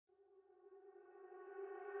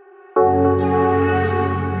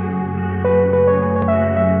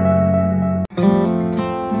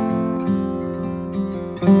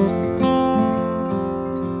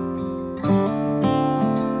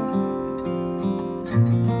I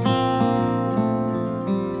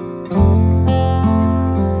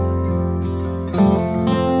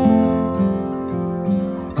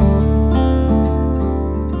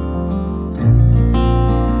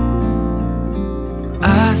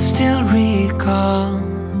still recall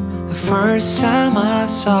the first time I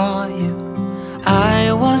saw you.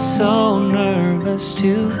 I was so nervous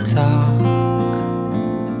to talk.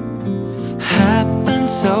 Happened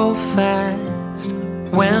so fast,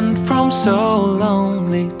 went from so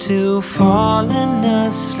lonely to falling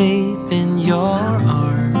asleep in your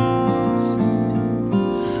arms.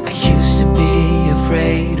 I used to be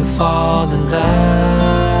afraid to fall in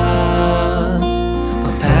love.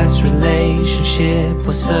 My past relationship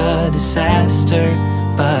was a disaster,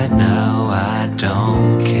 but now I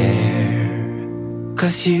don't care.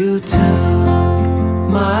 'Cause you took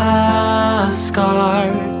my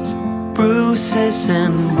scars, bruises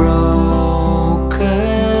and broken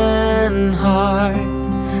heart,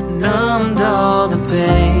 numbed all the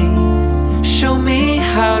pain, show me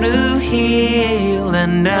how to heal.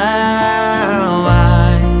 And now I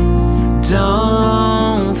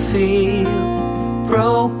don't feel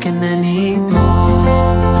broken anymore.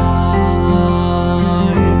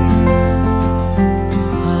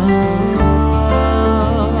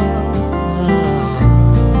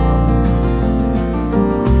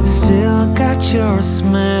 Still got your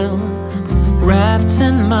smell wrapped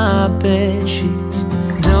in my bedsheets,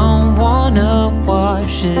 don't wanna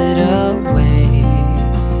wash it away.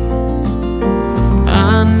 I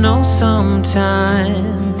know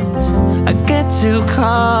sometimes I get too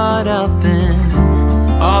caught up in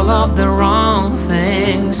all of the wrong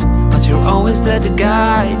things, but you're always there to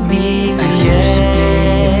guide me. I used to be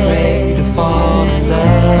afraid to fall in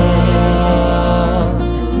love.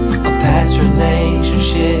 A past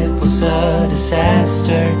relationship was a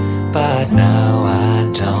disaster, but now I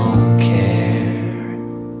don't care.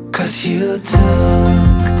 'Cause you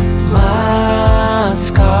took my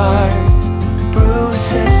scars,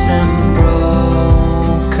 bruises and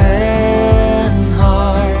broken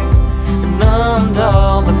heart, numbed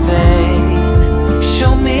all the pain,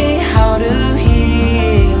 show me how to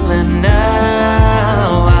heal. And now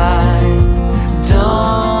I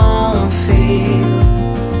don't feel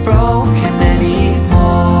broken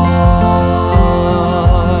anymore.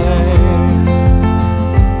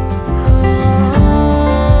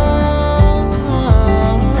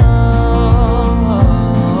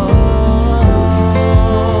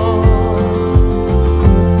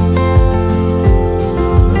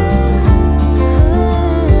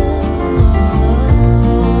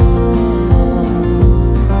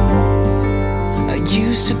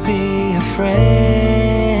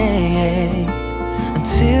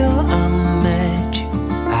 Until I met you,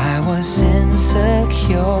 I was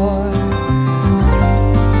insecure,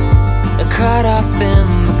 caught up in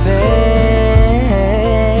the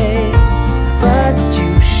pain, but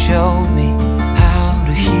you showed me how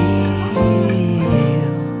to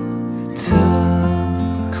heal.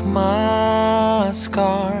 Took my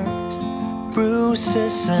scars,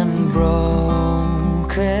 bruises and broken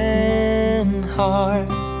heart,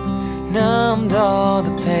 numbed all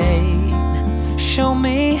the pain, show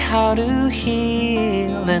me how to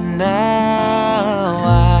heal. And now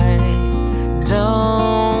I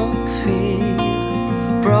don't feel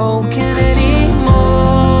broken